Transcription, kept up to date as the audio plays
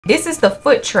This is the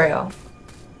foot trail.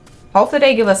 Hopefully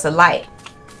they give us a light.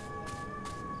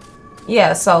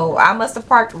 Yeah, so I must have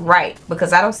parked right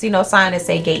because I don't see no sign that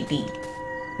say gate D.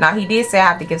 Now he did say I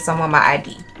have to give someone my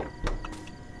ID.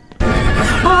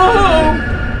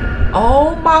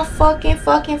 Oh my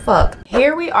fuck.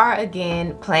 Here we are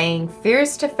again playing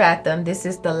Fierce to Fathom. This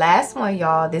is the last one,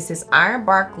 y'all. This is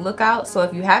IronBark Lookout. So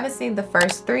if you haven't seen the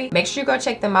first three, make sure you go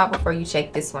check them out before you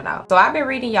check this one out. So I've been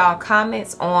reading y'all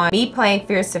comments on me playing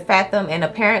Fierce to Fathom, and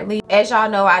apparently, as y'all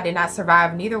know, I did not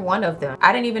survive neither one of them.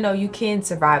 I didn't even know you can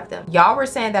survive them. Y'all were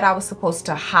saying that I was supposed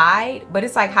to hide, but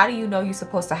it's like, how do you know you're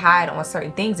supposed to hide on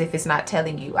certain things if it's not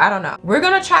telling you? I don't know. We're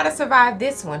gonna try to survive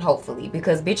this one, hopefully,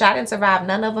 because bitch, I didn't survive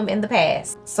none of them in the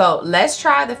past. So let's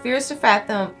try the Fierce to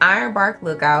Fathom IronBark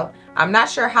Lookout. I'm not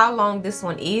sure how long this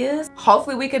one is.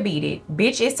 Hopefully we could beat it.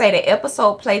 Bitch, it say the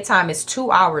episode playtime is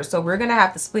 2 hours, so we're gonna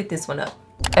have to split this one up.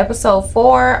 Episode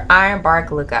 4, IronBark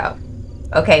Lookout.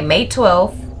 Okay, May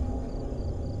 12th.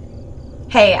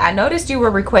 Hey, I noticed you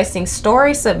were requesting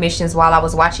story submissions while I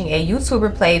was watching a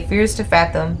YouTuber play Fierce to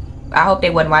Fathom. I hope they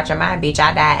wasn't watching mine, bitch.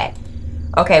 I died.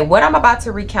 Okay, what I'm about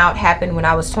to recount happened when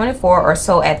I was 24 or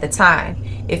so at the time.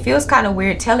 It feels kind of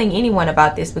weird telling anyone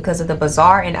about this because of the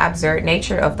bizarre and absurd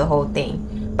nature of the whole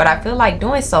thing, but I feel like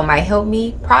doing so might help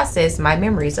me process my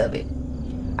memories of it.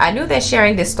 I knew that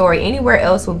sharing this story anywhere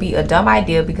else would be a dumb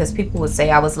idea because people would say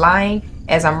I was lying.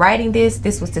 As I'm writing this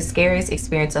was the scariest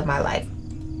experience of my life.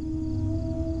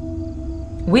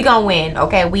 We gonna win,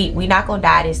 okay? We not gonna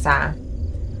die this time.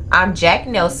 I'm Jack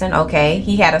Nelson, okay?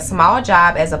 He had a small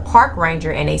job as a park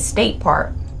ranger in a state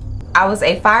park. I was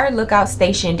a fire lookout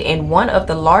stationed in one of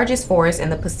the largest forests in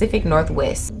the Pacific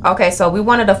Northwest. Okay, so we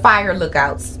wanted the fire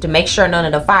lookouts to make sure none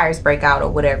of the fires break out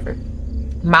or whatever.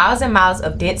 Miles and miles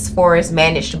of dense forest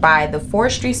managed by the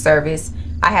Forestry Service.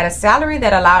 I had a salary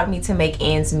that allowed me to make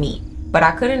ends meet, but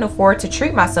I couldn't afford to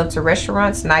treat myself to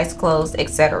restaurants, nice clothes,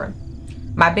 etc.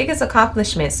 My biggest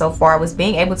accomplishment so far was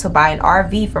being able to buy an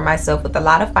RV for myself with a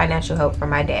lot of financial help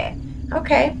from my dad.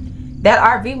 Okay.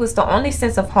 That RV was the only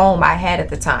sense of home I had at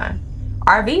the time.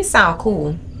 RVs sound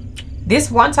cool. This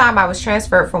one time I was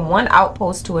transferred from one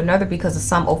outpost to another because of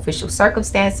some official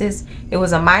circumstances. It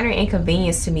was a minor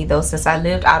inconvenience to me though, since I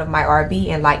lived out of my RV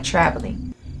and liked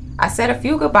traveling. I said a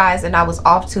few goodbyes and I was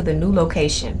off to the new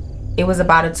location. It was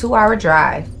about a 2-hour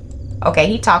drive. Okay,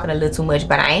 he talking a little too much,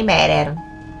 but I ain't mad at him.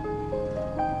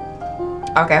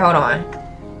 Okay, hold on.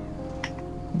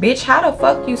 Bitch, how the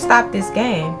fuck you stop this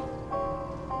game?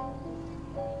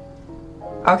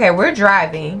 Okay, we're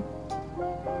driving.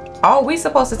 Oh, we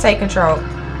supposed to take control.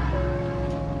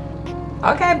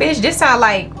 Okay, bitch, this sound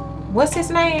like, what's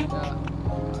his name?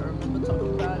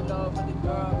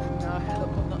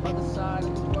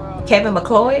 Kevin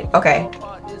McCloyd? Okay.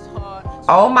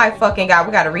 Oh my fucking God,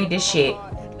 we gotta read this shit.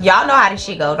 Y'all know how this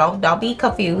shit go. Don't be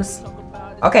confused.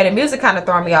 Okay, the music kind of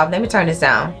throwing me off. Let me turn this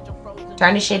down.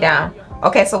 Turn this shit down.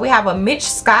 Okay, so we have a Mitch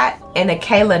Scott and a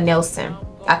Kayla Nelson.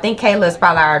 I think Kayla is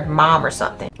probably our mom or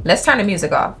something. Let's turn the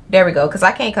music off. There we go, because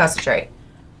I can't concentrate.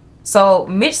 So,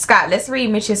 Mitch Scott. Let's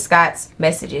read Mitch Scott's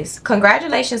messages.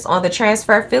 Congratulations on the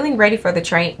transfer. Feeling ready for the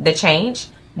change.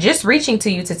 Just reaching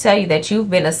to you to tell you that you've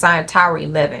been assigned Tower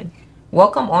 11.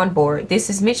 Welcome on board. This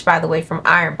is Mitch, by the way, from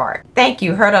IronBark. Thank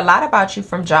you. Heard a lot about you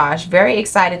from Josh. Very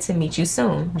excited to meet you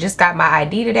soon. Just got my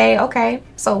ID today. Okay,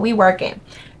 so we working.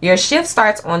 Your shift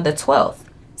starts on the 12th.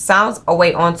 Sounds, oh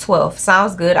wait, on 12th.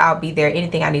 Sounds good. I'll be there.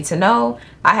 Anything I need to know.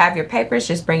 I have your papers.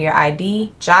 Just bring your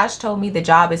ID. Josh told me the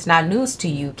job is not news to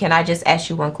you. Can I just ask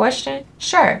you one question?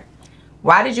 Sure.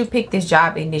 Why did you pick this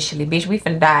job initially? Bitch, we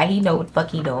finna die. He know what the fuck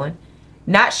he doing.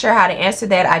 Not sure how to answer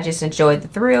that. I just enjoyed the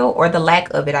thrill or the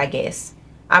lack of it, I guess.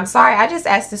 I'm sorry, I just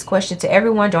asked this question to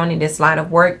everyone joining this line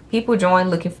of work. People join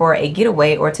looking for a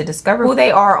getaway or to discover who they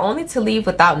are, only to leave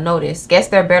without notice. Guess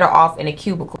they're better off in a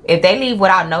cubicle. If they leave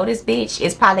without notice, bitch,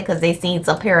 it's probably because they seen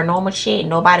some paranormal shit.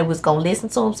 Nobody was going to listen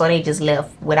to them, so they just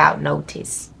left without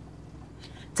notice.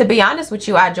 To be honest with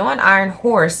you, I joined Iron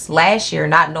Horse last year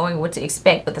not knowing what to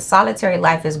expect, but the solitary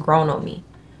life has grown on me.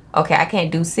 Okay, I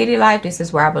can't do city life. This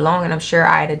is where I belong, and I'm sure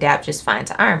I'd adapt just fine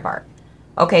to IronBark.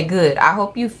 Okay, good. I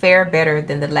hope you fare better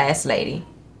than the last lady.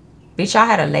 Bitch, y'all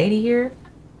had a lady here?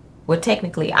 Well,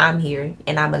 technically, I'm here,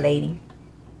 and I'm a lady.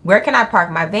 Where can I park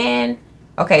my van?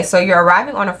 Okay, so you're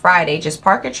arriving on a Friday. Just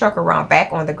park your truck around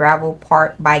back on the gravel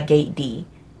park by gate D.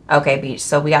 Okay, bitch,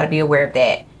 so we got to be aware of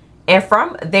that. And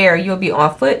from there, you'll be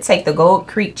on foot. Take the Gold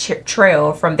Creek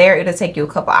Trail. From there, it'll take you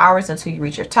a couple hours until you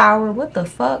reach your tower. What the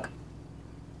fuck?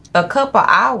 A couple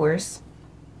hours?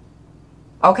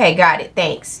 Okay, got it.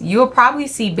 Thanks. You'll probably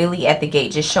see Billy at the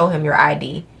gate. Just show him your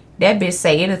ID. That bitch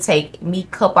say it'll take me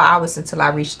a couple hours until I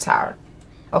reach the tower.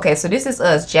 Okay, so this is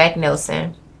us. Jack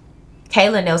Nelson.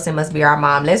 Kayla Nelson must be our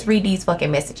mom. Let's read these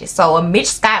fucking messages. So a Mitch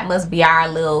Scott must be our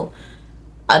little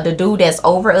the dude that's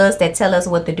over us that tell us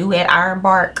what to do at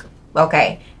IronBark.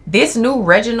 Okay, this new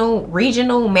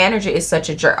regional manager is such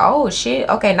a jerk. Oh shit.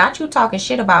 Okay, not you talking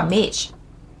shit about Mitch.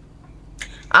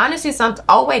 Honestly,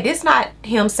 oh wait, this not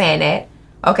him saying that.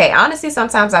 Okay, honestly,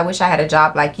 sometimes I wish I had a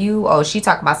job like you. Oh, she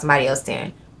talking about somebody else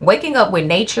then. Waking up with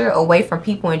nature, away from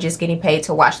people, and just getting paid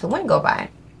to watch the wind go by.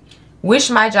 Wish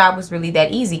my job was really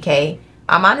that easy, Kay.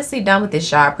 I'm honestly done with this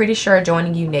job. Pretty sure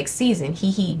joining you next season.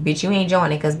 Hee. Bitch, you ain't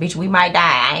joining because, bitch, we might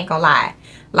die. I ain't gonna lie.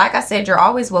 Like I said, you're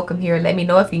always welcome here. Let me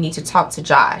know if you need to talk to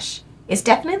Josh. It's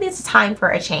definitely time for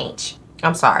a change.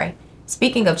 I'm sorry.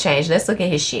 Speaking of change, let's look at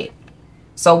his shit.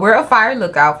 So we're a fire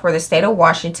lookout for the state of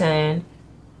Washington,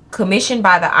 commissioned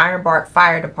by the IronBark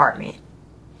Fire Department.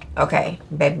 Okay,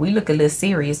 baby, we look a little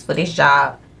serious for this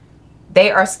job. They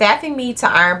are staffing me to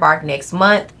IronBark next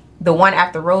month. The one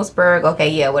after Roseburg. Okay,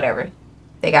 yeah, whatever.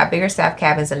 They got bigger staff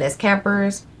cabins and less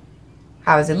campers.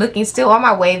 How is it looking? Still on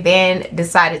my way. Van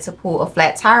decided to pull a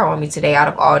flat tire on me today out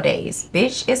of all days.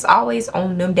 Bitch, it's always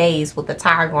on them days with the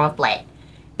tire going flat.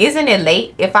 Isn't it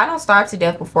late? If I don't starve to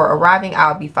death before arriving,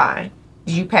 I'll be fine.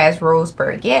 Did you pass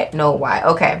Roseburg yet? No, why?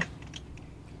 Okay.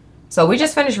 So we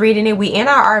just finished reading it. We in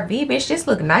our RV, bitch. This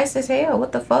look nice as hell.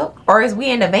 What the fuck? Or is we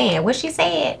in the van? What she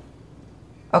said?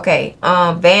 Okay.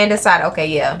 Van decided. Okay,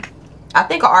 yeah. I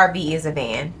think a RV is a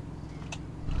van.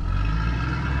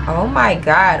 Oh my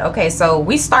god. Okay, so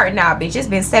we starting out, bitch. It's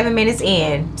been 7 minutes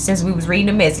in since we was reading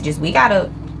the messages.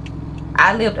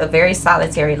 I lived a very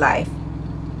solitary life.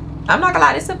 I'm not gonna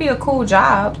lie, this would be a cool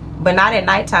job, but not at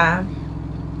nighttime.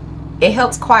 It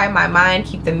helps quiet my mind,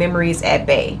 keep the memories at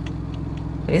bay.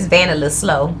 This van a little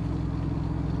slow.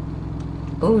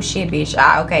 Oh shit, bitch.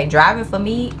 Okay, driving for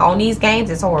me on these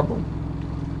games is horrible.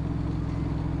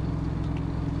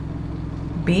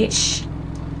 Bitch.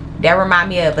 That remind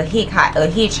me of a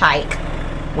hitchhike.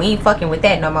 We ain't fucking with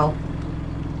that no more.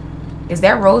 Is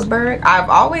that Roseburg? I've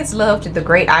always loved the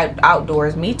great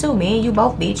outdoors. Me too. Me and you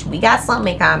both, bitch. We got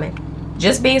something in common.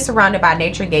 Just being surrounded by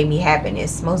nature gave me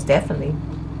happiness. Most definitely.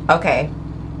 Okay.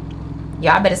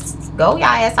 Y'all better go y'all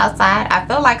ass outside. I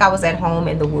felt like I was at home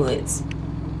in the woods.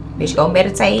 Bitch, go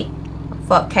meditate.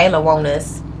 Fuck, Kayla want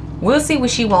us. We'll see what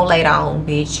she want later on,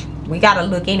 bitch. We gotta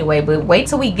look anyway, but wait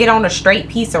till we get on a straight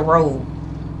piece of road.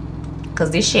 Cause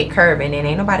this shit curving and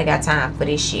ain't nobody got time for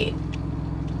this shit.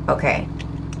 Okay.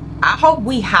 I hope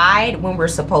we hide when we're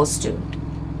supposed to.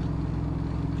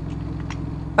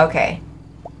 Okay.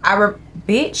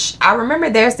 Bitch, I remember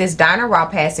there's this diner while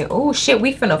passing. Oh shit,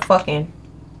 we finna fucking.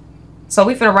 So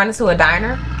we finna run into a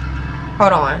diner?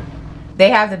 Hold on. They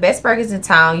have the best burgers in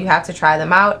town. You have to try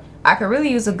them out. I could really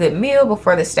use a good meal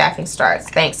before the staffing starts.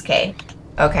 Thanks, Kay.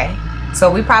 Okay. So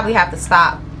we probably have to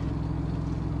stop.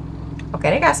 Okay,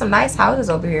 they got some nice houses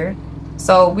over here.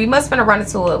 So we must finna run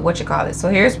into a, what you call it. So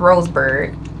here's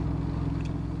Roseburg.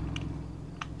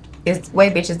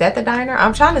 Wait, bitch, is that the diner?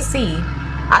 I'm trying to see.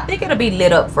 I think it'll be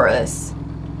lit up for us.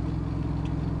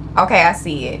 Okay, I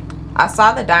see it. I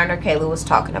saw the diner Kayla was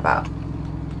talking about.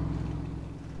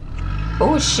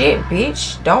 Oh shit,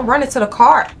 bitch. Don't run into the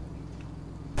car.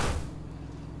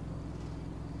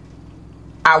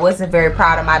 I wasn't very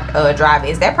proud of my driving.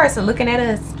 Is that person looking at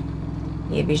us?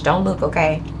 Yeah, bitch, don't look,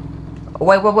 okay?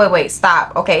 Wait.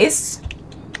 Stop. Okay, it's...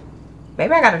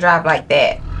 Maybe I gotta drive like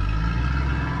that.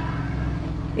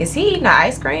 Is he eating the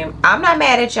ice cream? I'm not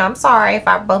mad at you. I'm sorry if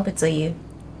I bump into you.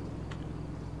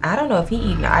 I don't know if he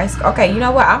eating the ice cream. Okay, you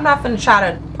know what? I'm not gonna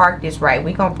try to park this right.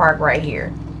 We gonna park right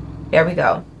here. There we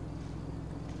go.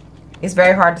 It's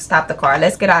very hard to stop the car.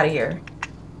 Let's get out of here.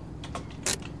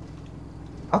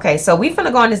 Okay, so we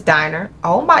finna go in this diner.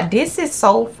 Oh my, this is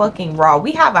so fucking raw.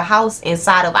 We have a house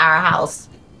inside of our house.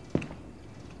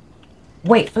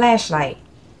 Wait, flashlight.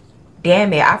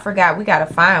 Damn it, I forgot we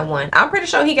gotta find one. I'm pretty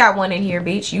sure he got one in here,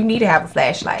 bitch. You need to have a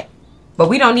flashlight. But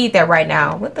we don't need that right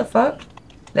now. What the fuck?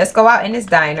 Let's go out in this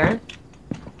diner.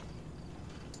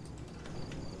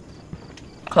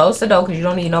 Close the door because you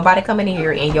don't need nobody coming in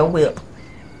here in your whip.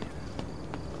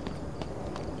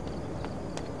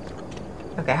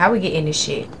 Okay, how we get in this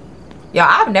shit? Y'all,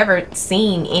 I've never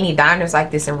seen any diners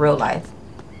like this in real life.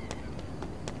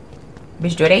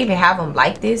 Bitch, do they even have them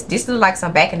like this? This looks like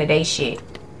some back in the day shit.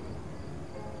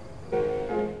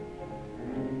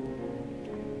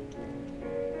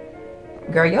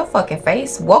 Girl, your fucking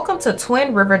face. Welcome to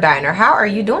Twin River Diner. How are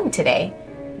you doing today?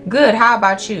 Good, how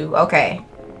about you? Okay.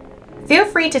 Feel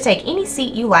free to take any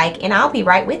seat you like and I'll be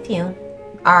right with you.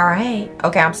 Alright.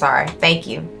 Okay, I'm sorry. Thank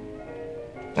you.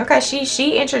 Okay, she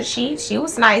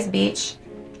was nice, bitch.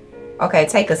 Okay,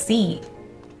 take a seat.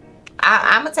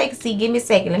 I'm gonna take a seat. Give me a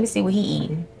second. Let me see what he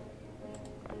eating.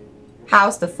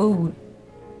 How's the food?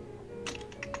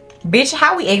 Bitch,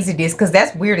 how we exit this? Because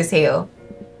that's weird as hell.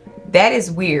 That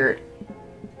is weird.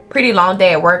 Pretty long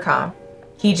day at work, huh?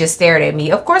 He just stared at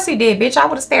me. Of course he did, bitch. I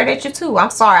would have stared at you too.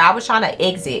 I'm sorry. I was trying to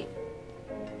exit.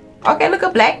 Okay, look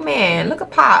at black man. Look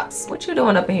at Pops. What you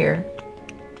doing up in here?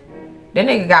 That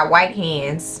nigga got white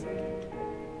hands.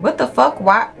 What the fuck?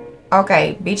 Why?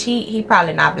 Okay, bitch, he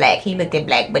probably not black. He looked at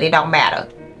black, but it don't matter.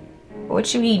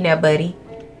 What you eating there, buddy?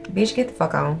 Bitch, get the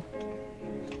fuck on.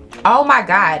 Oh my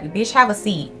God, bitch, have a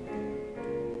seat.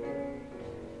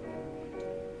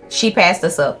 She passed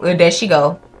us up. There she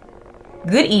go.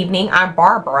 Good evening, I'm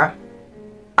Barbara.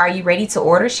 Are you ready to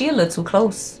order? She a little too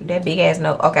close. That big ass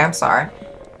note. Okay, I'm sorry.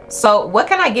 So, what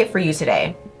can I get for you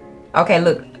today? Okay,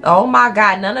 look. Oh my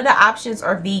God, none of the options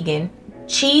are vegan.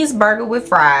 Cheeseburger with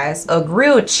fries, a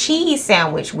grilled cheese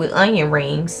sandwich with onion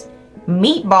rings,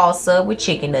 meatball sub with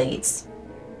chicken nuggets.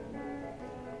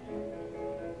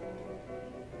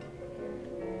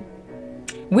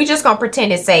 We just gonna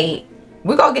pretend to say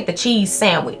we're gonna get the cheese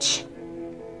sandwich.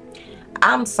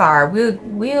 I'm sorry.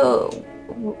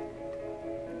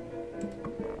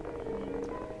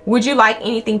 Would you like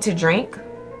anything to drink?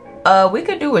 We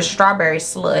could do a strawberry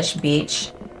slush,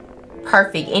 bitch.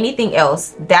 Perfect. Anything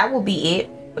else? That will be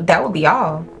it. That will be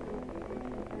all.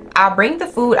 I'll bring the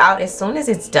food out as soon as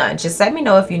it's done. Just let me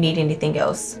know if you need anything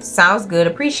else. Sounds good.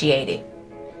 Appreciate it.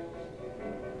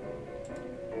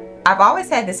 I've always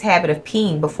had this habit of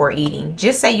peeing before eating.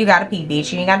 Just say you gotta pee,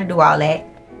 bitch. You ain't gotta do all that.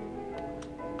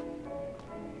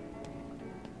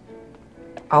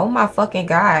 Oh my fucking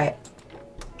God.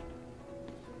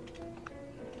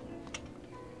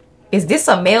 Is this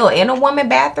a male and a woman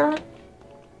bathroom?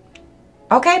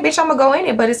 Okay, bitch, I'm gonna go in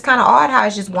it, but it's kind of odd how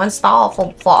it's just one stall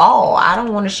for all. I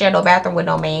don't want to share no bathroom with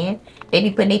no man. They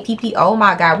be putting their pee-pee. Oh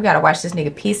my God, we gotta watch this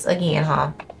nigga piss again,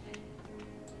 huh?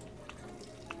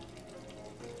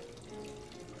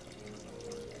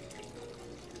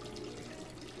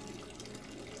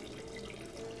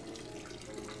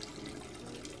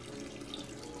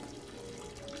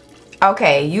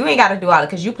 Okay, you ain't gotta do all it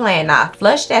because you playing now.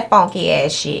 Flush that funky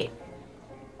ass shit.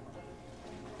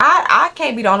 I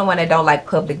can't be the only one that don't like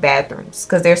public bathrooms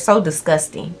because they're so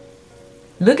disgusting.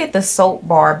 Look at the soap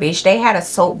bar, bitch. They had a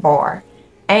soap bar.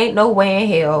 Ain't no way in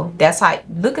hell. That's how.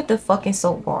 Look at the fucking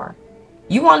soap bar.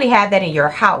 You only have that in your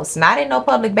house, not in no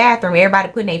public bathroom. Everybody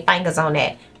putting their fingers on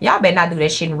that. Y'all better not do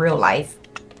that shit in real life.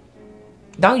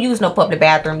 Don't use no public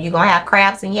bathroom. You're gonna have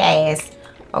crabs in your ass.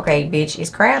 Okay, bitch. Is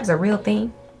crabs a real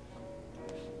thing?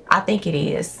 I think it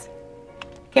is.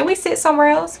 Can we sit somewhere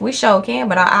else? We sure can,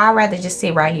 but I'd rather just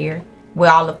sit right here where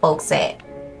all the folks at.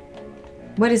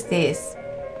 What is this?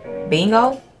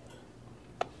 Bingo?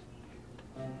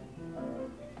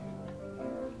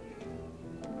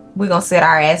 We're gonna sit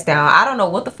our ass down. I don't know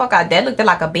what the fuck. That looked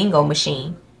like a bingo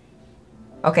machine.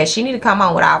 Okay, she need to come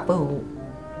on with our food.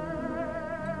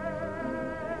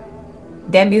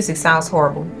 That music sounds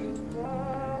horrible.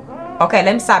 Okay,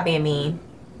 let me stop being mean.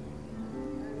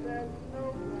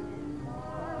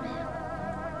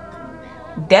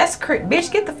 That's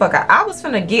bitch, get the fuck out. I was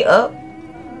finna get up.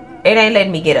 It ain't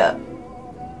letting me get up.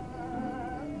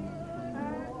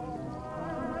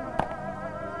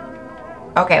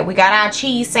 Okay, we got our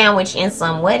cheese sandwich and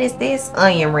some, what is this?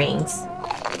 Onion rings.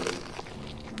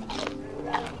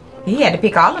 He had to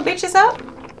pick all the bitches up?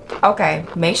 Okay,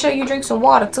 make sure you drink some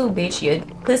water too, bitch. Your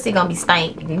pussy gonna be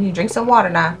stank. Then you drink some water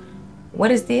now.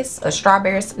 What is this? A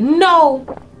strawberry? No!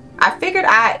 I figured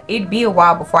it'd be a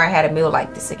while before I had a meal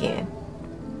like this again.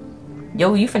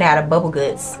 Yo, you finna have a bubble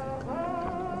guts.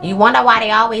 You wonder why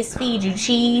they always feed you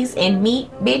cheese and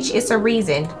meat? Bitch, it's a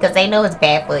reason. Because they know it's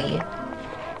bad for you.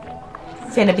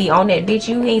 Finna be on that, bitch.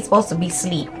 You ain't supposed to be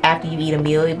asleep after you eat a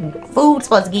meal. Food's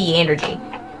supposed to give you energy.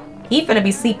 He finna be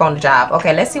asleep on the job.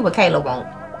 Okay, let's see what Kayla want.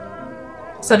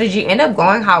 So did you end up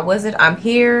going? How was it? I'm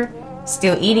here.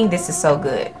 Still eating. This is so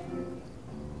good.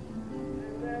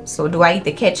 So do I eat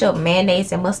the ketchup,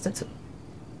 mayonnaise, and mustard too?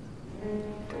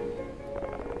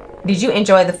 Did you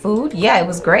enjoy the food? Yeah, it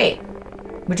was great.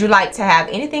 Would you like to have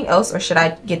anything else or should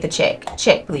I get the check?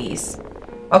 Check, please.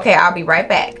 Okay, I'll be right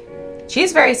back.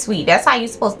 She's very sweet. That's how you're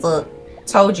supposed to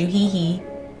told you hee.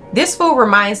 This food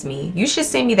reminds me. You should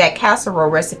send me that casserole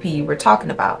recipe you were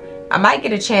talking about. I might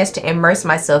get a chance to immerse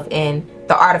myself in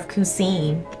the art of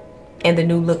cuisine and the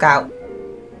new lookout.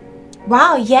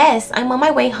 Wow, yes. I'm on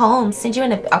my way home. Send you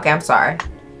in a... Okay, I'm sorry.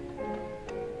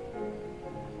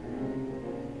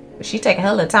 She taking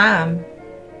hella time.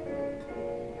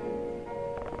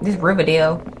 This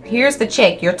Riverdale. Here's the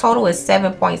check. Your total is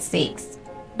 $7.6.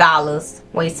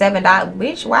 Wait, $7?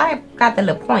 Bitch, why I got the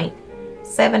little point?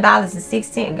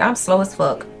 $7.16. I'm slow as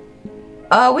fuck.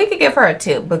 We could give her a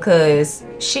tip because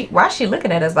why is she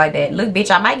looking at us like that? Look,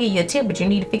 bitch, I might give you a tip, but you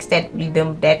need to fix that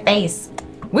face.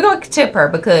 We're gonna tip her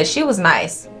because she was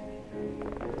nice.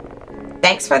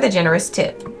 Thanks for the generous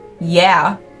tip.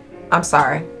 Yeah, I'm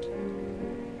sorry.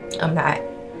 I'm not.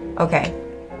 Okay.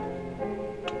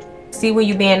 See, when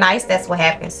you being nice, that's what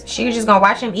happens. She was just gonna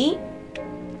watch him eat.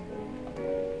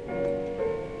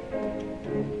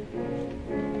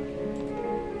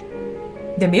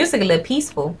 The music a little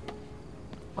peaceful.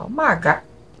 Oh my god.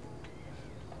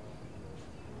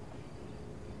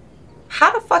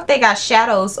 How the fuck they got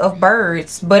shadows of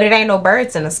birds, but it ain't no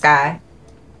birds in the sky?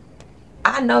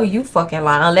 I know you fucking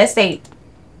lying. Unless they...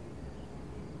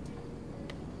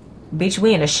 Bitch,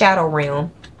 we in a shadow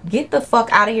realm. Get the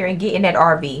fuck out of here and get in that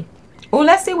RV. Oh,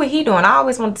 let's see what he doing. I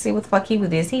always wanted to see what the fuck he was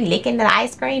doing. Is he licking the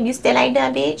ice cream? You still ain't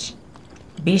done, bitch?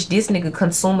 Bitch, this nigga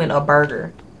consuming a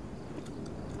burger.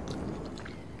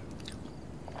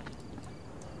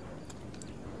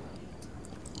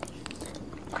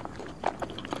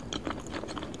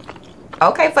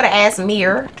 Okay, for the ass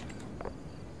mirror.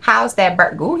 How's that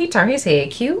burger? Ooh, he turned his head.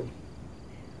 Cute.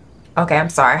 Okay, I'm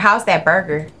sorry. How's that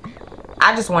burger?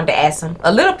 I just wanted to ask him.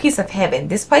 A little piece of heaven.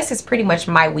 This place is pretty much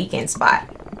my weekend spot.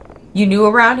 You new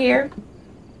around here?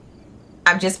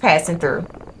 I'm just passing through.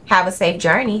 Have a safe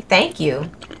journey. Thank you.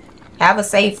 Have a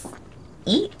safe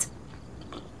eat.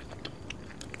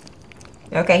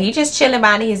 Okay, he just chilling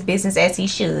minding his business as he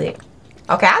should.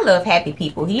 Okay, I love happy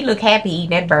people. He look happy eating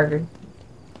that burger.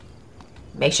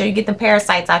 Make sure you get them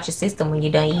parasites out your system when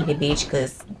you're done eating, bitch,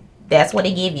 because that's what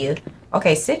they give you.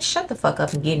 Okay, shut the fuck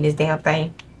up and get in this damn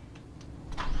thing.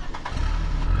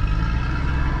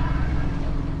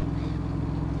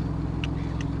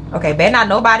 Okay, better not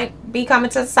nobody be coming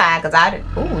to the side, because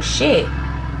oh, shit.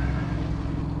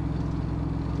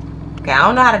 Okay, I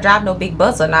don't know how to drive no big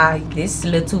bus or not. This is a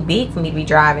little too big for me to be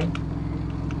driving.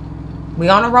 We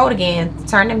on the road again.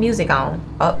 Turn the music on.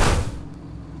 Up.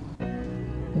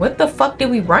 What the fuck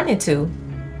did we run into?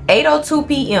 8:02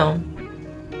 p.m.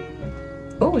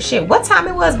 Oh shit, what time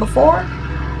it was before?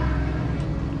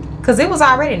 Cause it was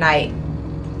already night.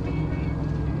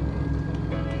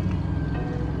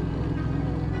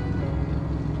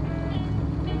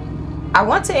 I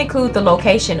want to include the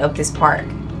location of this park.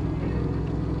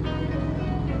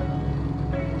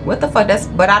 What the fuck?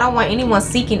 But I don't want anyone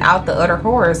seeking out the utter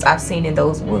horrors I've seen in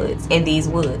those woods, in these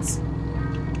woods.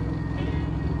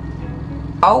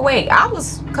 Oh wait, I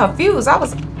was confused.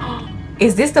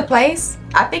 Is this the place?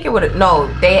 I think it would have, no,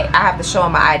 I have to show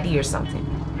them my ID or something.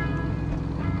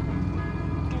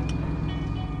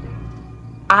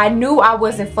 I knew I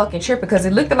wasn't fucking tripping because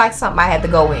it looked like something I had to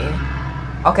go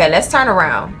in. Okay, let's turn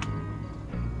around.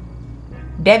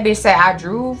 That bitch said I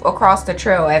drove across the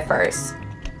trail at first.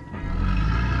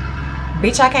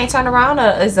 Bitch, I can't turn around,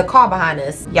 or is a car behind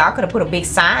us? Y'all could have put a big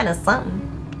sign or something.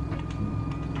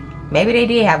 Maybe they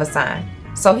did have a sign.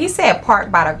 So he said park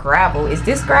by the gravel. Is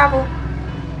this gravel?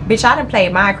 Bitch, I done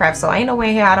played Minecraft, so ain't no way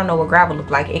in here I don't know what gravel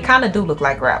look like. It kind of do look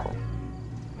like gravel.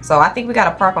 So I think we got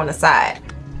to park on the side.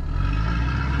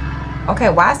 Okay,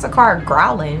 why is the car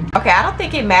growling? Okay, I don't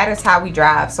think it matters how we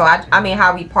drive. So I mean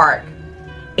how we park.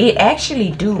 It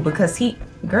actually do, because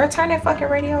girl, turn that fucking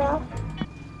radio off.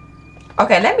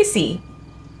 Okay, let me see.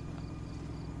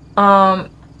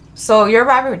 So your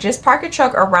driver, just park your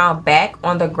truck around back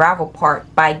on the gravel park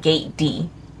by gate D.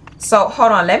 So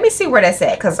hold on, let me see where that's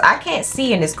at, because I can't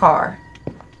see in this car.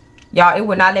 Y'all, it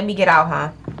would not let me get out,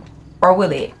 huh? Or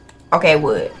will it? Okay, it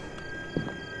would.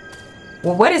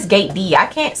 Well, what is gate D? I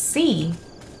can't see.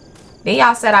 Then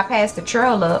y'all said I passed the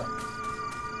trail up.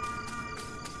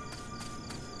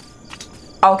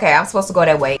 Okay, I'm supposed to go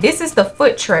that way. This is the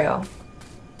foot trail.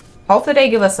 Hopefully they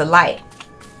give us a light.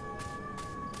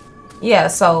 Yeah,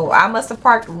 so I must have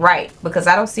parked right because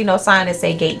I don't see no sign that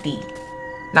say gate D.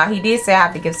 Now he did say I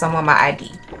have to give someone my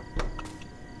ID.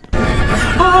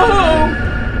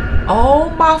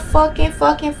 Oh my fucking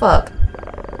fuck.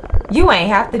 You ain't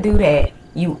have to do that,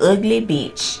 you ugly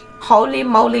bitch. Holy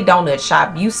moly donut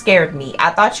shop, you scared me.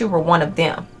 I thought you were one of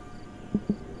them.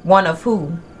 One of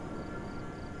who?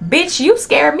 Bitch, you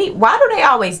scared me. Why do they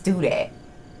always do that?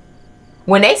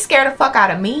 When they scare the fuck out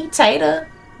of me, Tata,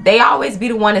 they always be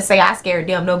the one to say I scared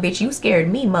them. No, bitch, you scared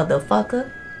me,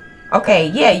 motherfucker. Okay,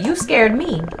 yeah, you scared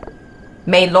me.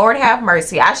 May Lord have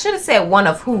mercy. I should have said one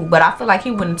of who, but I feel like he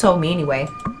wouldn't have told me anyway.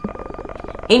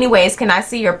 Anyways, can I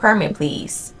see your permit,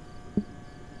 please?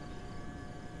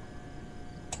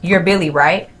 You're Billy,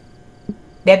 right?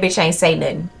 That bitch ain't say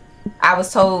nothing. I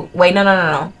was told, wait,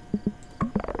 no.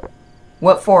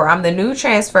 What for? I'm the new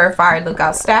transfer fire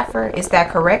lookout staffer. Is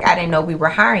that correct? I didn't know we were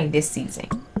hiring this season.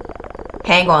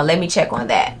 Hang on, let me check on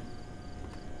that.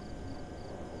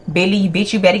 Billy,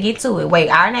 bitch, you better get to it. Wait,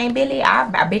 our name Billy?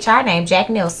 Bitch, our name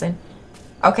Jack Nelson.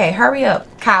 Okay, hurry up,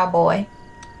 cowboy.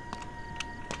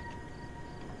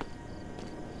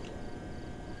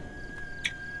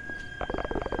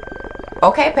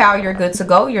 Okay, pal, you're good to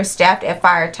go. You're staffed at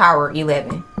Fire Tower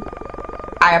 11.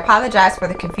 I apologize for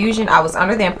the confusion. I was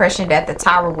under the impression that the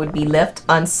tower would be left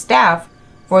unstaffed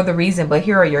for the reason, but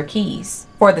here are your keys.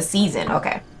 For the season,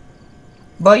 okay.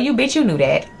 Boy, you bitch, you knew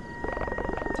that.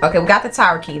 Okay, we got the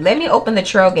tower key. Let me open the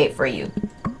trail gate for you.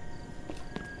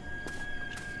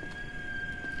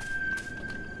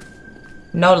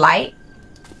 No light?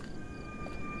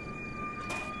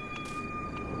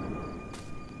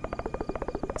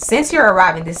 Since you're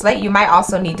arriving this late, you might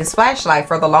also need this flashlight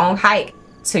for the long hike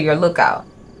to your lookout.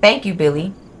 Thank you,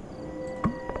 Billy.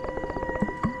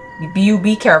 You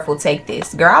be careful, take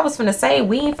this. Girl, I was finna say,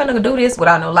 we ain't finna do this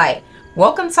without no light.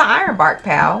 Welcome to IronBark,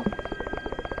 pal.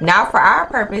 Now for our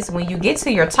purpose, when you get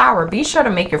to your tower, be sure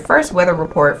to make your first weather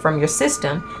report from your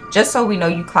system, just so we know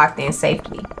you clocked in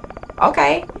safely.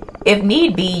 Okay. If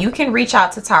need be, you can reach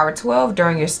out to Tower 12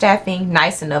 during your staffing.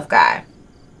 Nice enough, guy.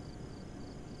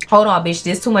 Hold on, bitch.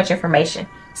 There's too much information.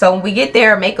 So when we get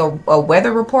there, make a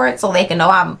weather report so they can know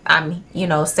I'm you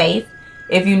know, safe.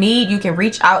 If you need, you can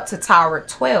reach out to Tower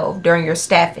 12 during your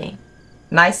staffing.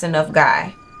 Nice enough,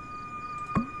 guy.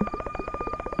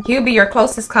 He'll be your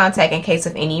closest contact in case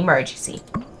of any emergency.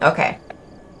 Okay.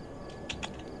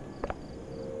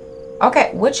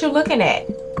 Okay, what you looking at?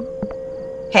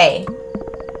 Hey,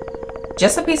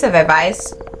 just a piece of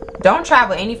advice. Don't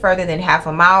travel any further than half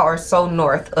a mile or so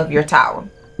north of your tower.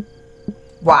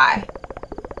 Why?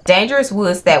 Dangerous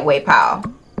woods that way, pal.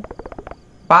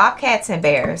 Bobcats and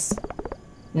bears.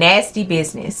 Nasty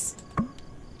business.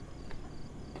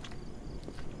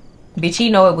 Bitch, he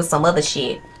know it was some other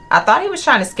shit. I thought he was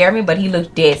trying to scare me, but he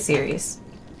looked dead serious.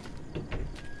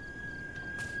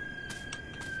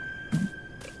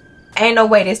 Ain't no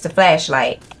way this the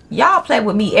flashlight. Y'all play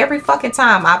with me every fucking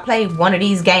time I play one of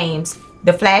these games.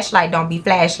 The flashlight don't be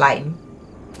flashlighting.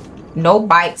 No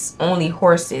bikes, only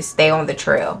horses. Stay on the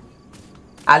trail.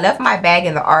 I left my bag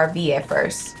in the RV at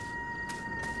first.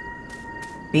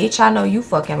 Bitch, I know you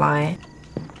fucking lying.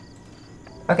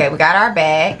 Okay, we got our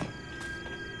bag.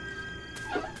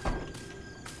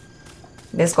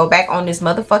 Let's go back on this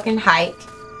motherfucking hike.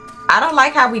 I don't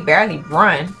like how we barely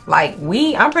run. Like,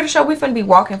 I'm pretty sure we finna be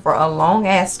walking for a long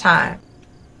ass time.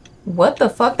 What the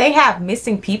fuck? They have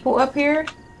missing people up here?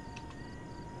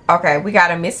 Okay, we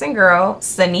got a missing girl,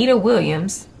 Sanita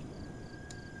Williams.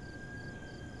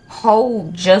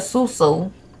 Ho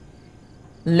Jasusu.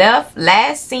 Left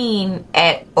last seen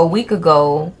at a week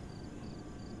ago.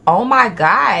 Oh my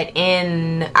god.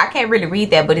 And I can't really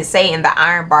read that, but it say in the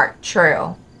IronBark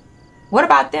trail. What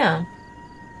about them?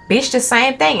 Bitch, the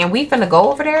same thing. And we finna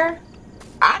go over there?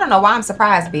 I don't know why I'm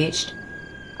surprised, bitch.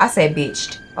 I said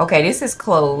bitched. Okay, this is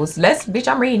closed. Bitch,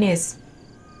 I'm reading this.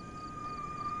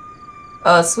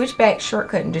 Switchback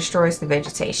shortcut and destroys the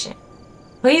vegetation.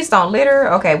 Please don't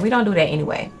litter. Okay, we don't do that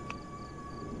anyway.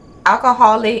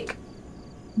 Alcoholic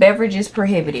beverages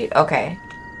prohibited. Okay.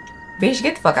 Bitch,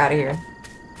 get the fuck out of here.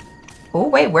 Oh,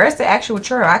 wait, where's the actual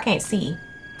trail? I can't see.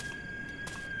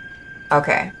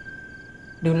 Okay.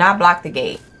 Do not block the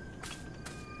gate.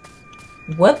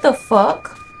 What the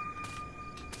fuck?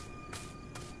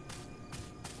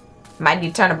 Might need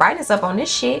to turn the brightness up on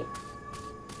this shit.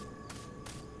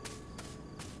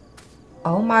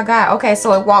 Oh my god. Okay,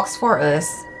 so it walks for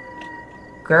us.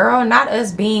 Girl, not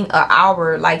us being an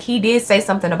hour. Like, he did say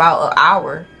something about an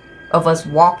hour of us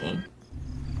walking.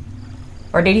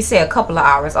 Or did he say a couple of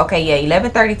hours? Okay, yeah,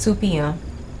 11:32 p.m.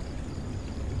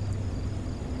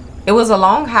 It was a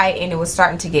long hike and it was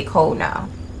starting to get cold now.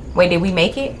 Wait, did we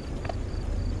make it?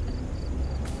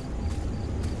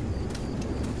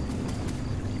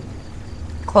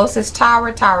 Closest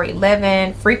tower, Tower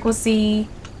 11. Frequency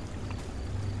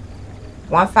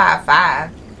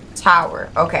 155. Tower.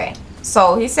 Okay.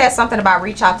 So he said something about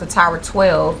reach out to Tower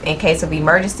 12 in case of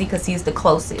emergency because he's the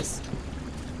closest.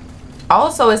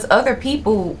 Also, it's other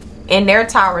people in their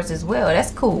towers as well. That's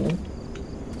cool.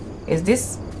 Is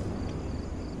this...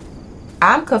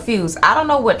 I'm confused. I don't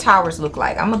know what towers look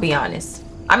like. I'm gonna be honest.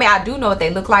 I mean, I do know what they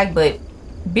look like, but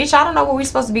bitch, I don't know where we're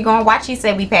supposed to be going. Watch, he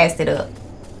said we passed it up.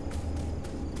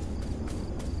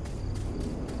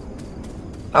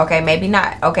 Okay, maybe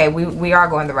not. Okay, we are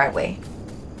going the right way.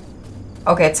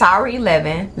 Okay, Tower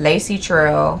 11, Lacey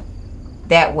Trail,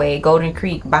 that way, Golden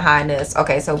Creek behind us.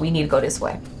 Okay, so we need to go this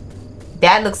way.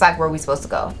 That looks like where we're supposed to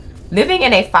go. Living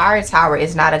in a fire tower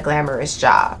is not a glamorous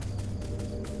job.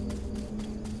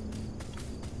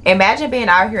 Imagine being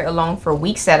out here alone for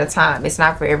weeks at a time. It's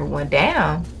not for everyone.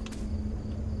 Damn.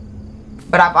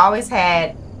 But I've always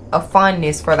had a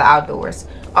fondness for the outdoors.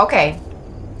 Okay.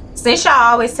 Since y'all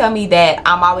always tell me that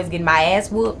I'm always getting my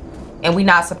ass whooped and we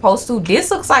not supposed to,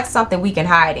 this looks like something we can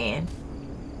hide in.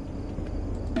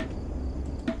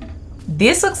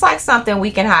 This looks like something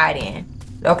we can hide in.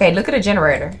 Okay, look at the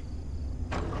generator.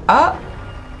 Oh,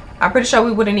 I'm pretty sure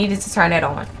we would have needed to turn that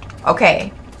on.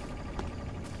 Okay.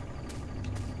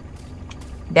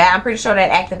 That, I'm pretty sure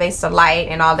that activates the light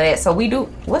and all of that. So we do,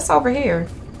 what's over here?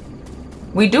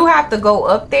 We do have to go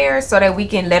up there so that we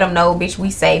can let them know, bitch,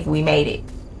 we safe, we made it.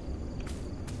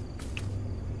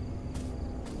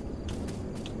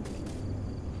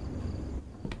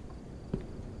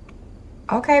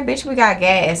 Okay, bitch, we got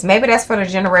gas. Maybe that's for the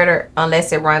generator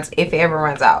unless it runs, if it ever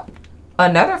runs out.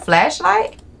 Another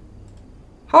flashlight?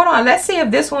 Hold on, let's see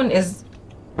if this one is...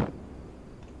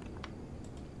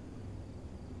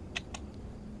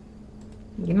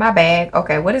 Get my bag.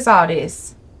 Okay, what is all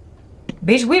this?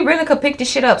 Bitch, we really could pick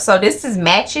this shit up. So this is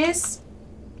matches?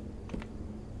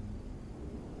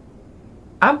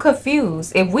 I'm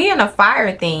confused. If we in a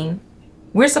fire thing,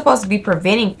 we're supposed to be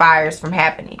preventing fires from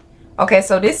happening. Okay,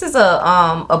 so this is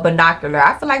a binocular.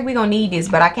 I feel like we gonna need this,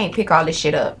 but I can't pick all this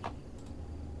shit up.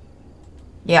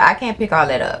 Yeah, I can't pick all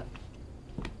that up.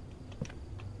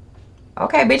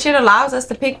 Okay, bitch, it allows us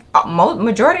to pick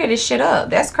majority of this shit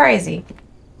up. That's crazy.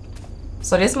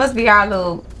 So this must be our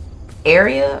little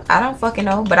area. I don't fucking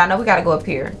know, but I know we gotta go up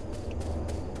here.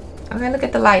 Okay, look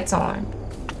at the lights on.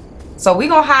 So we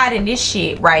gonna hide in this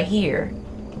shit right here.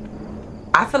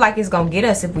 I feel like it's gonna get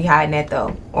us if we hide in that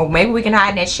though. Or maybe we can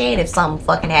hide in that shed if something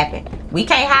fucking happened. We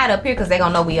can't hide up here because they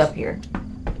gonna know we up here.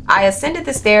 I ascended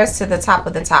the stairs to the top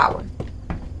of the tower.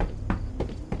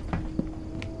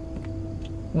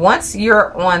 Once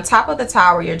you're on top of the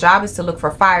tower, your job is to look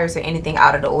for fires or anything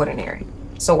out of the ordinary.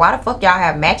 So why the fuck y'all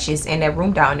have matches in that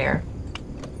room down there?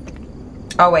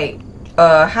 Oh wait,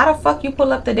 how the fuck you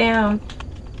pull up the damn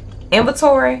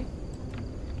inventory?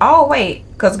 Oh wait,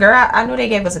 cause girl, I knew they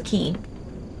gave us a key.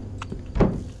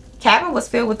 Cabin was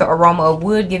filled with the aroma of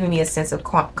wood, giving me a sense of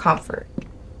comfort.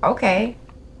 Okay.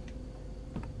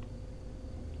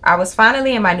 I was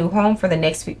finally in my new home for the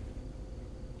next few...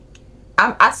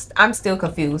 I'm still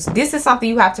confused. This is something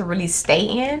you have to really stay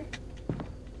in?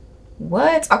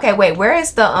 What? Okay, wait, where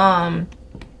is the,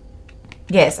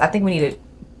 yes, I think we need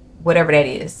whatever that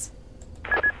is.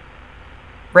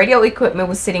 Radio equipment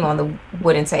was sitting on the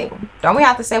wooden table. Don't we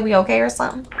have to say we okay or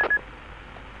something?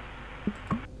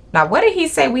 Now, what did he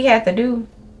say we had to do?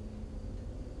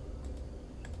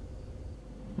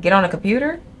 Get on a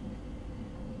computer?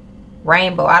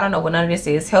 Rainbow. I don't know what none of this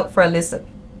is. Help for Alyssa.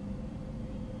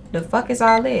 The fuck is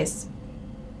all this?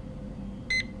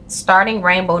 Starting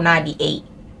Rainbow 98.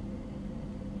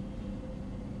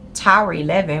 Tower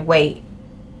 11. Wait.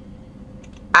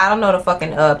 I don't know the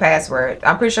fucking password.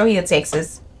 I'm pretty sure he'll text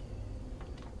us.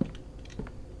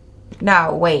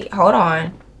 Now, wait. Hold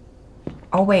on.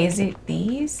 Oh, wait. Is it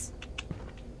these?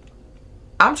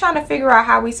 I'm trying to figure out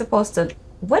how we supposed to...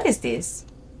 What is this?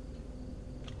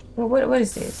 What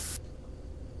is this?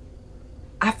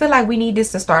 I feel like we need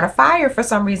this to start a fire for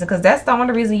some reason. Because that's the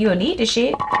only reason you'll need this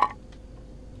shit.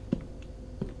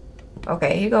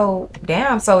 Okay, here you go.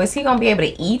 Damn, so is he going to be able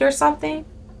to eat or something?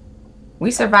 We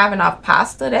surviving off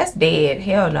pasta? That's dead.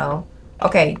 Hell no.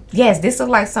 Okay, yes, this looks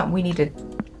like something we need to...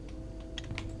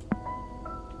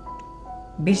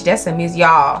 Bitch, that's a miss.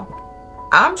 Y'all,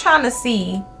 I'm trying to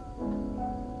see.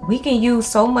 We can use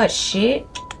so much shit.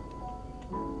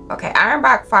 Okay,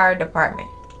 IronBark Fire Department.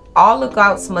 All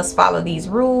lookouts must follow these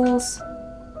rules.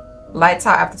 Lights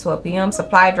out after 12 p.m.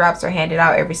 Supply drops are handed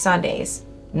out every Sundays.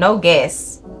 No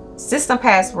guests. System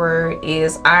password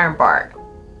is IronBark.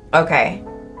 Okay.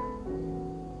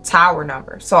 Tower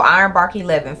number. So IronBark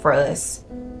 11 for us.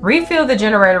 Refill the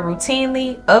generator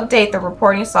routinely. Update the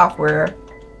reporting software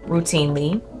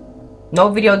routinely. No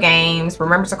video games.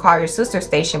 Remember to call your sister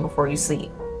station before you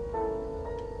sleep.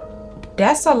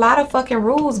 That's a lot of fucking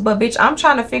rules, but bitch, I'm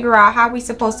trying to figure out how we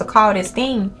supposed to call this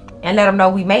thing and let them know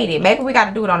we made it. Maybe we got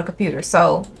to do it on the computer.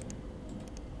 So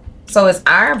it's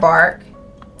IronBark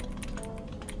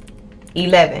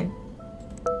 11.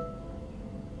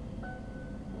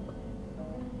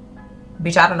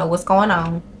 Bitch, I don't know what's going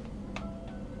on.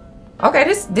 Okay,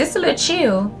 this a little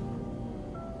chill.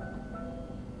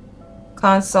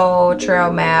 Console,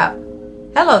 trail map.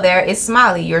 Hello there, it's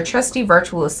Smiley, your trusty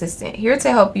virtual assistant, here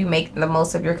to help you make the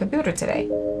most of your computer today.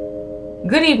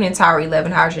 Good evening, Tower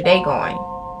 11. How's your day going?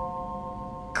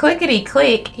 Clickety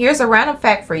click. Here's a random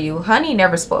fact for you. Honey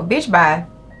never spoiled. Bitch, bye.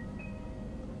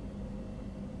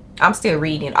 I'm still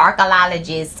reading.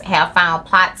 Archaeologists have found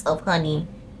pots of honey,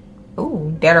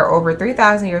 ooh, that are over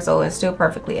 3,000 years old and still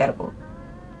perfectly edible.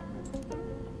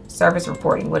 Service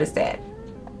reporting. What is that?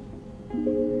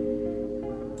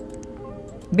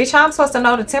 Bitch, how I'm supposed to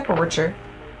know the temperature?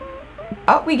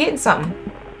 Oh, we getting something.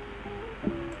 New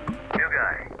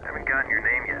guy. Haven't gotten your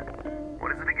name yet.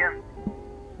 What is it again?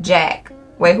 Jack.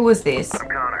 Wait, who is this? I'm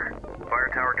Connor.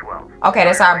 Fire Tower 12. Okay,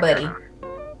 that's our buddy.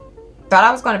 Thought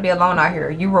I was going to be alone out here.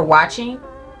 You were watching?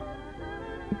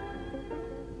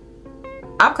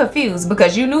 I'm confused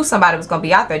because you knew somebody was going to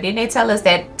be out there. Didn't they tell us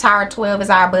that Tower 12 is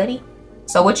our buddy?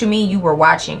 So what you mean you were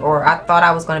watching? Or I thought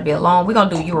I was going to be alone. We're going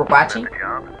to do you were watching? Good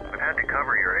job. I've had to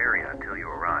cover your area until you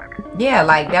arrived. Yeah,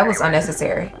 like that was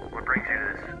unnecessary. What brings you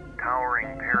to this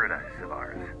towering paradise of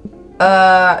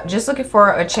ours? Just looking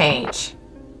for a change.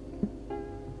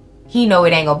 He know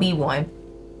it ain't going to be one.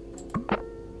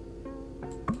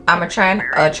 I'm a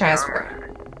transfer. I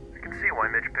can see why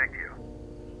Mitch picked you.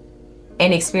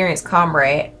 An experienced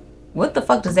comrade. What the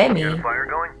fuck does that You got a mean? fire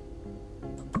going?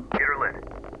 Get her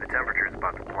lit. The temperature is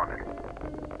about to plummet.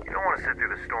 You don't want to sit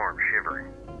through the storm shivering.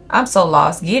 I'm so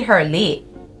lost. Get her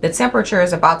lit. The temperature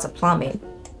is about to plummet.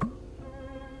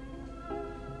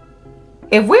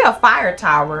 If we're a fire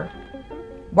tower,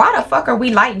 why the fuck are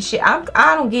we lighting shit?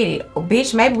 I don't get it. Oh,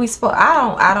 bitch, maybe we spoke.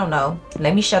 I don't know.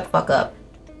 Let me shut the fuck up.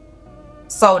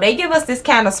 So they give us this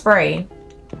kind of spray.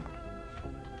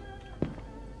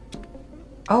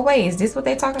 Oh wait, is this what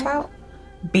they talking about?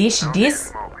 Bitch, this.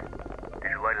 Smoke. Did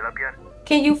you light it up yet?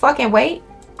 Can you fucking wait?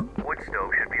 Wood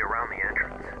stove should be around the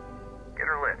entrance. Get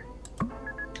her lit.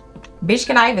 Bitch,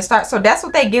 can I even start? So that's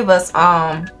what they give us.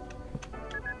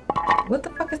 What the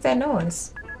fuck is that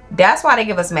noise? That's why they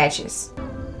give us matches.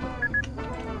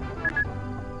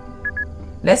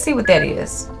 Let's see what that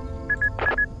is.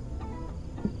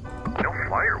 No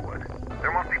firewood.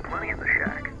 There must be plenty in the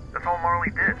shack. That's all Marley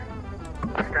did.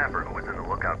 The staffer who was in the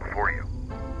lookout before you.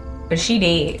 But she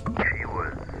did. She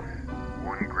was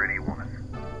one gritty woman.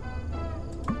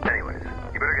 Anyways,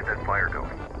 you better get that fire going.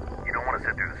 You don't want to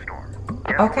sit through the storm.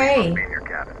 Okay. Be in your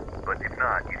cabin, but if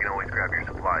not, you can always grab your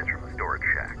supplies from the storage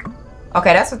shack.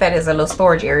 Okay, that's what that is, a little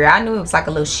storage area. I knew it was like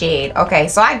a little shed. Okay,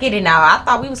 so I get it now. I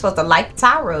thought we were supposed to light the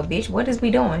tower up, bitch. What is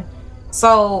we doing?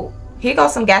 So, here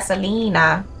goes some gasoline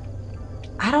now.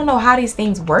 I don't know how these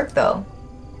things work, though.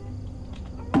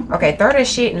 Okay, throw this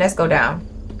shit and let's go down.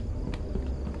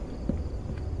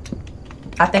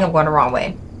 I think I'm going the wrong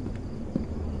way.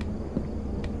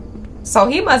 So,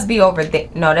 he must be over there.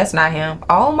 No, that's not him.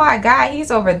 Oh, my God,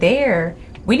 he's over there.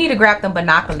 We need to grab them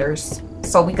binoculars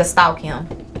so we can stalk him.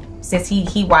 Since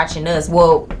he watching us.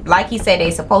 Well, like he said they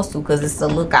supposed to, because it's a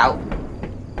lookout.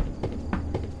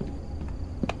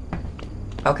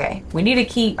 Okay, we need to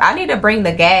keep, I need to bring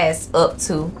the gas up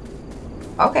too.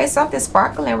 Okay, something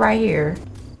sparkling right here.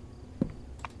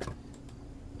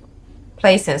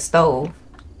 Placing stove.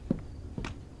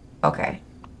 Okay,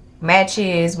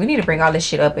 matches. We need to bring all this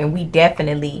shit up, and we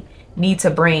definitely need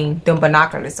to bring them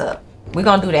binoculars up. We're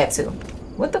gonna do that too.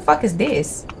 What the fuck is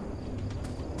this?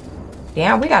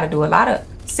 Damn, we gotta do a lot of...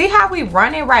 See how we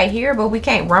running right here, but we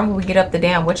can't run when we get up the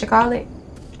damn... What you call it?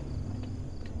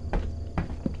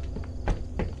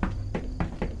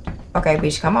 Okay,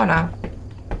 bitch, come on now.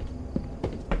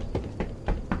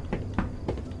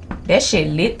 That shit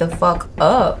lit the fuck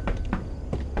up.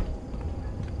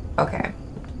 Okay.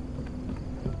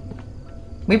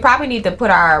 We probably need to put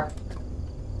our...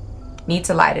 Need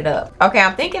to light it up. Okay,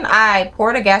 I'm thinking I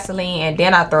pour the gasoline and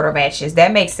then I throw the matches.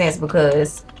 That makes sense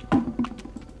because...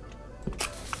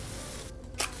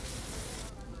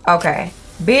 Okay,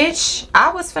 bitch,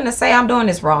 I was finna say I'm doing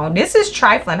this wrong. This is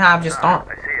trifling how I'm just on.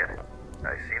 I see it.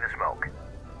 I see the smoke.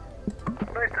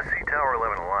 Nice to see Tower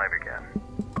 11 alive again.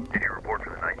 Did you report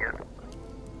for the night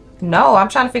yet? No, I'm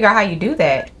trying to figure out how you do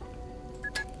that.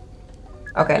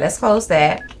 Okay, let's close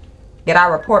that. Get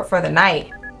our report for the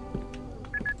night.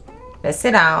 Let's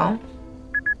sit down.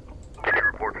 Did you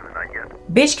report for the night yet?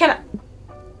 Bitch, can I...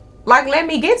 Like, let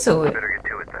me get to it. Better get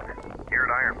to it then. Here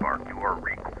at IronBark, you are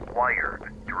required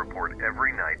to report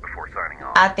every night before signing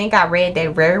off. I think I read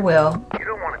that very well. You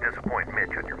don't want to disappoint Mitch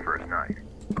on your first night.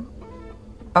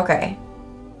 Okay.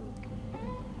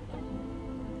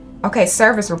 Okay,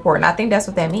 service report. And I think that's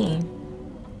what that means.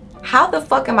 How the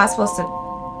fuck am I supposed to...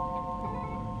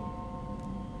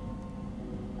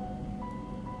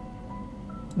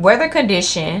 Weather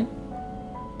condition.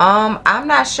 I'm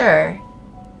not sure.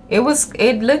 It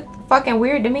looked fucking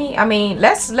weird to me. I mean,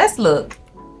 let's look.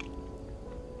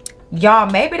 Y'all,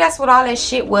 maybe that's what all that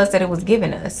shit was that it was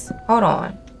giving us. Hold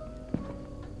on.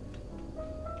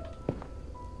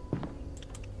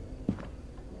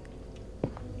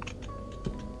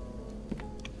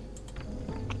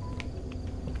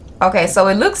 Okay, so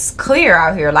it looks clear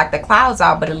out here. Like the clouds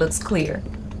out, but it looks clear.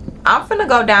 I'm finna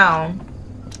go down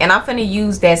and I'm finna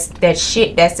use that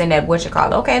shit that's in that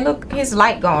whatchamacallit. Okay, look, his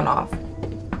light going off.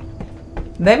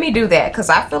 Let me do that because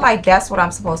I feel like that's what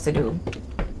I'm supposed to do.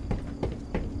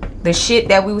 The shit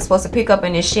that we were supposed to pick up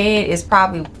in the shed is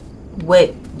probably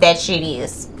what that shit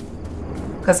is.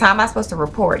 Because how am I supposed to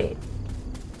report it?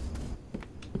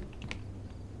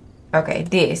 Okay,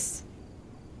 this.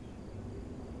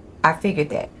 I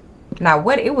figured that. Now,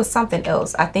 what? It was something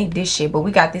else. I think this shit, but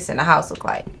we got this in the house, look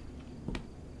like.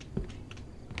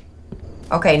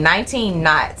 Okay, 19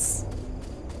 knots.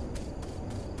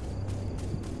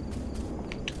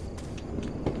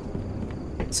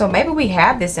 So maybe we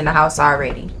have this in the house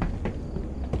already.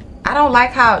 I don't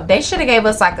like how they should have gave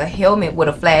us like a helmet with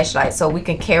a flashlight so we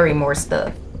can carry more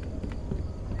stuff.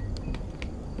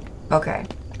 Okay.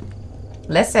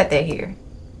 Let's set that here.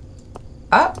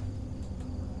 Up.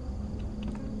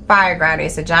 Fire grinder.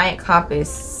 It's a giant compass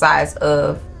size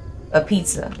of a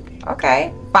pizza.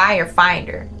 Okay. Fire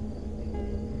finder.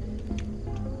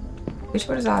 Which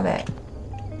what is all that?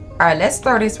 Alright, let's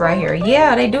throw this right here.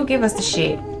 Yeah, they do give us the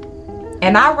shit.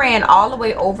 And I ran all the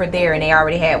way over there and they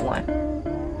already had one.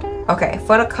 Okay,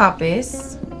 for the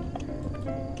compass.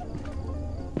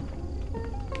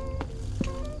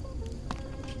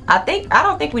 I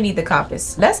don't think we need the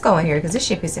compass. Let's go in here because this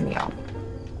shit pissing me off.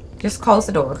 Just close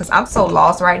the door because I'm so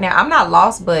lost right now. I'm not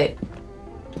lost, but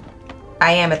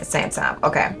I am at the same time.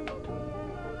 Okay.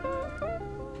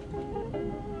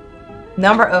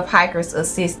 Number of hikers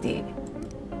assisted.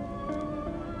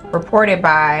 Reported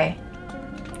by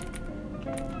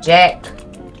Jack.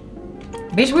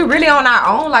 Bitch, we really on our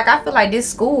own? Like, I feel like this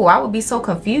school, I would be so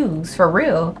confused. For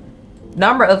real.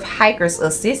 Number of hikers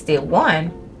assisted.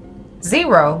 1.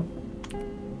 0.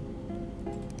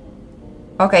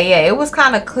 Okay, yeah, it was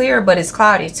kind of clear, but it's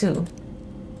cloudy too.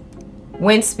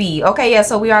 Wind speed. Okay, yeah,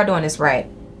 so we are doing this right.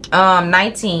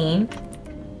 19.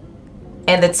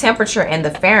 And the temperature and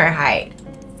the Fahrenheit.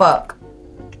 Fuck.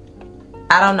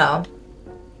 I don't know.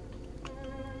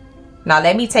 Now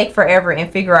let me take forever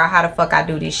and figure out how the fuck I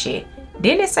do this shit.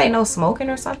 Didn't it say no smoking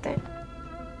or something?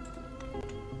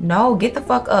 No, get the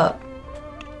fuck up.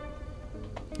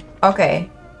 Okay.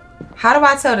 How do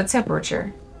I tell the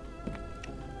temperature?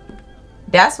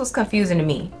 That's what's confusing to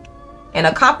me. And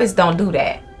a compass don't do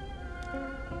that.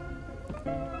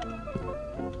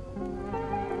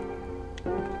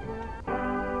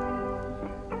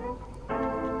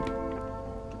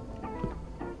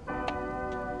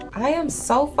 I am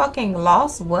so fucking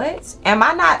lost. What? Am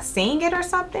I not seeing it or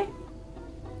something?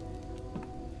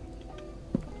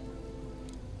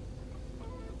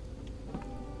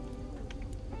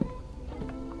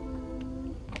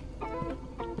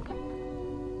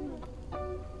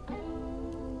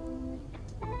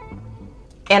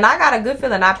 And I got a good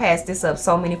feeling I passed this up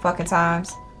so many fucking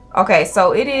times. Okay,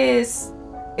 so it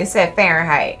said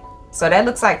Fahrenheit. So that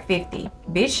looks like 50.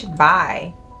 Bitch,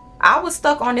 bye. I was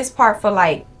stuck on this part for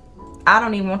like, I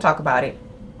don't even want to talk about it.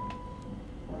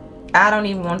 I don't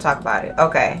even want to talk about it.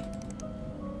 Okay.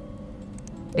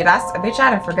 Bitch,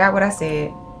 I done forgot what I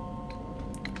said.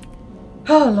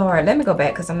 Oh, Lord. Let me go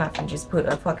back because I'm not going to just put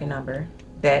a fucking number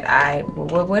that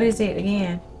what is it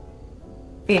again?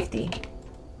 50.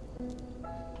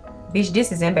 Bitch,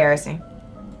 this is embarrassing.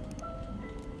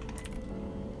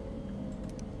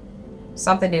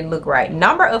 Something didn't look right.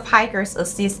 Number of hikers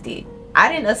assisted.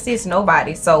 I didn't assist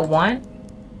nobody. So 1.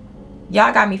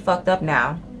 Y'all got me fucked up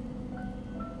now.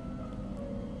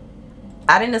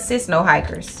 I didn't assist no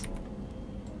hikers.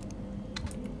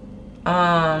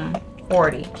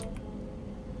 40.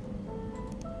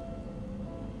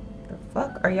 The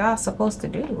fuck are y'all supposed to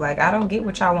do? Like, I don't get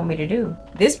what y'all want me to do.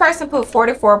 This person put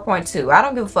 44.2. I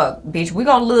don't give a fuck, bitch. We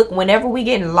gonna look whenever we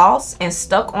getting lost and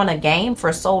stuck on a game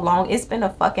for so long. It's been a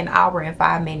fucking hour and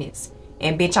 5 minutes.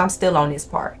 And bitch, I'm still on this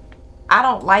part. I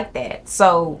don't like that.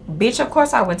 So, bitch, of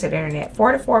course I went to the internet.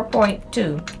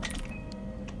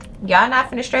 44.2. Y'all not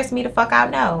finna stress me the fuck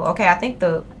out? No. Okay, I think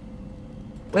was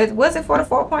it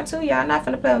 44.2? Y'all not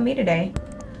finna play with me today.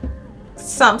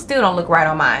 Something still don't look right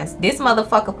on mine. This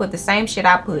motherfucker put the same shit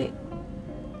I put.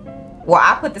 Well,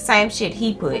 I put the same shit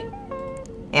he put.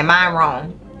 Am I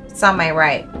wrong? Something ain't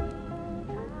right.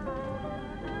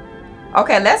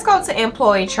 Okay, let's go to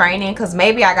employee training because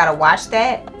maybe I gotta watch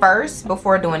that first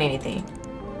before doing anything.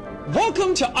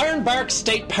 Welcome to IronBark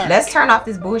State Park. Let's turn off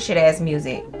this bullshit ass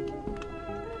music.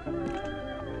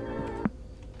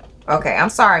 Okay, I'm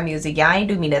sorry, music. Y'all ain't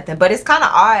do me nothing. But it's kind of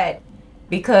odd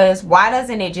because why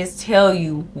doesn't it just tell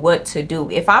you what to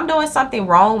do? If I'm doing something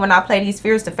wrong when I play these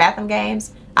Fears to Fathom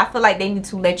games, I feel like they need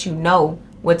to let you know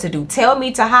what to do. Tell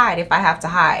me to hide if I have to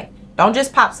hide. Don't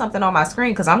just pop something on my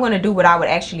screen, because I'm going to do what I would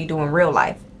actually do in real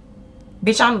life.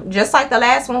 Bitch, I'm just like the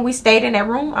last one we stayed in that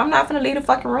room. I'm not going to leave the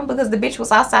fucking room because the bitch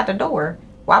was outside the door.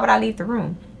 Why would I leave the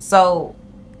room? So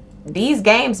these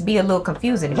games be a little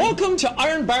confusing. Welcome to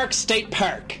IronBark State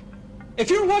Park. If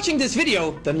you're watching this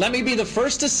video, then let me be the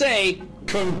first to say,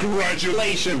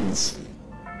 congratulations!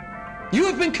 You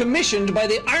have been commissioned by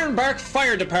the IronBark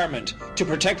Fire Department to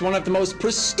protect one of the most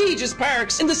prestigious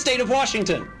parks in the state of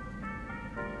Washington.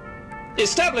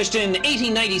 Established in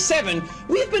 1897,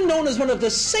 we have been known as one of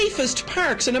the safest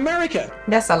parks in America.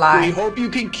 That's a lie. We hope you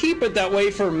can keep it that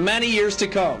way for many years to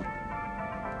come.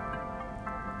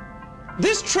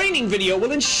 This training video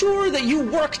will ensure that you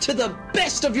work to the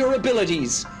best of your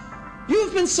abilities. You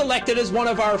have been selected as one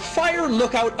of our fire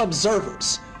lookout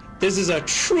observers. This is a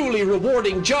truly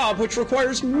rewarding job which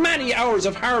requires many hours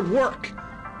of hard work.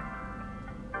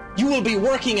 You will be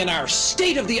working in our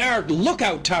state-of-the-art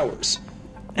lookout towers.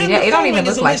 And it don't even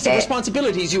look like list of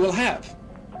responsibilities you will have.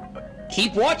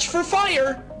 Keep watch for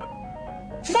fire.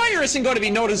 Fire isn't going to be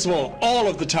noticeable all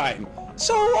of the time,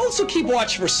 so also keep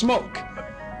watch for smoke.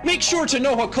 Make sure to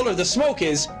know what color the smoke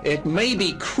is. It may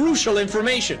be crucial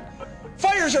information.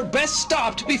 Fires are best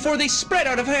stopped before they spread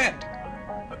out of hand.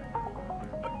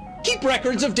 Keep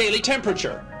records of daily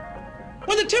temperature.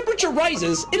 When the temperature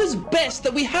rises, it is best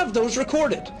that we have those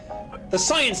recorded. The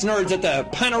science nerds at the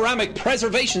Panoramic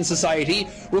Preservation Society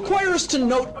require us to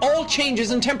note all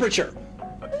changes in temperature.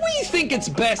 We think it's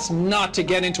best not to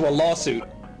get into a lawsuit.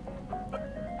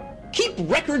 Keep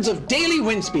records of daily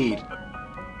wind speed.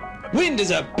 Wind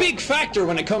is a big factor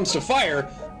when it comes to fire.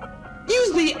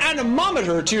 Use the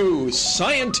anemometer to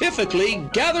scientifically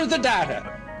gather the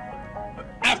data.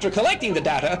 After collecting the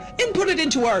data, input it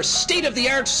into our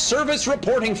state-of-the-art service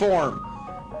reporting form.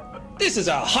 This is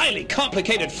a highly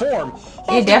complicated form,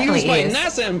 often used by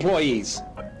NASA employees.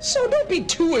 So don't be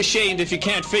too ashamed if you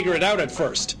can't figure it out at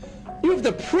first. You have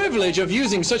the privilege of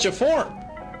using such a form.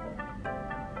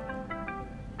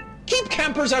 Keep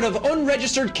campers out of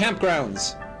unregistered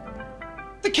campgrounds.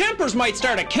 The campers might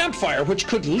start a campfire which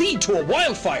could lead to a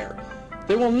wildfire.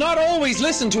 They will not always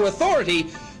listen to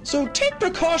authority, so take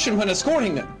precaution when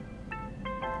escorting them.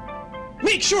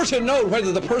 Make sure to note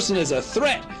whether the person is a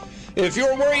threat. If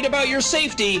you're worried about your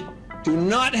safety, do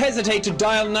not hesitate to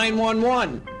dial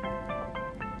 911.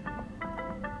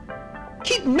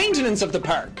 Keep maintenance of the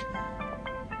park.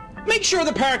 Make sure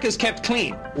the park is kept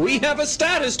clean. We have a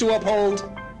status to uphold.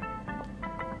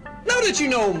 Now that you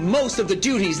know most of the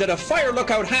duties that a fire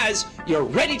lookout has, you're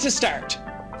ready to start.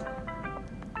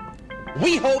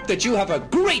 We hope that you have a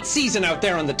great season out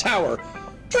there on the tower.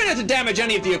 Try not to damage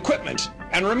any of the equipment.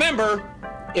 And remember,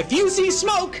 if you see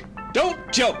smoke, don't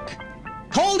joke.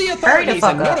 Call the authorities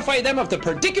and notify them of the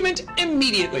predicament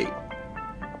immediately.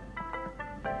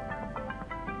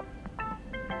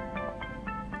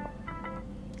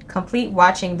 Complete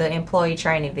watching the employee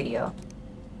training video.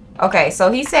 Okay, so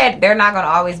he said they're not going to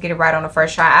always get it right on the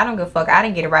first try. I don't give a fuck. I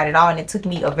didn't get it right at all, and it took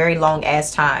me a very long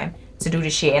ass time to do the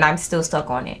shit, and I'm still stuck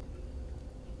on it.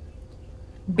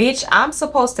 Bitch, I'm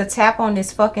supposed to tap on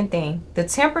this fucking thing. The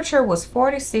temperature was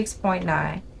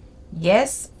 46.9.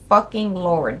 Yes, fucking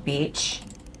Lord, bitch.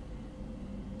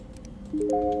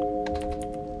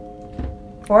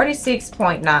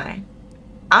 46.9.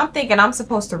 I'm thinking I'm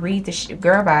supposed to read the shit.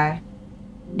 Girl, bye.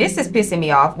 This is pissing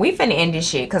me off. We finna end this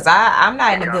shit, because I'm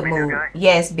not in a good mood.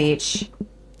 Yes, bitch.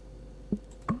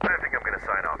 I think I'm gonna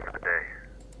sign off for the day.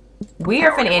 We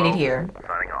are finna end it here.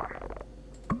 Signing off.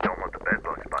 Don't let the bed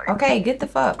bugs bite. Okay, get the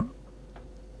fuck.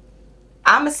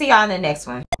 I'ma see y'all in the next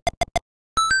one.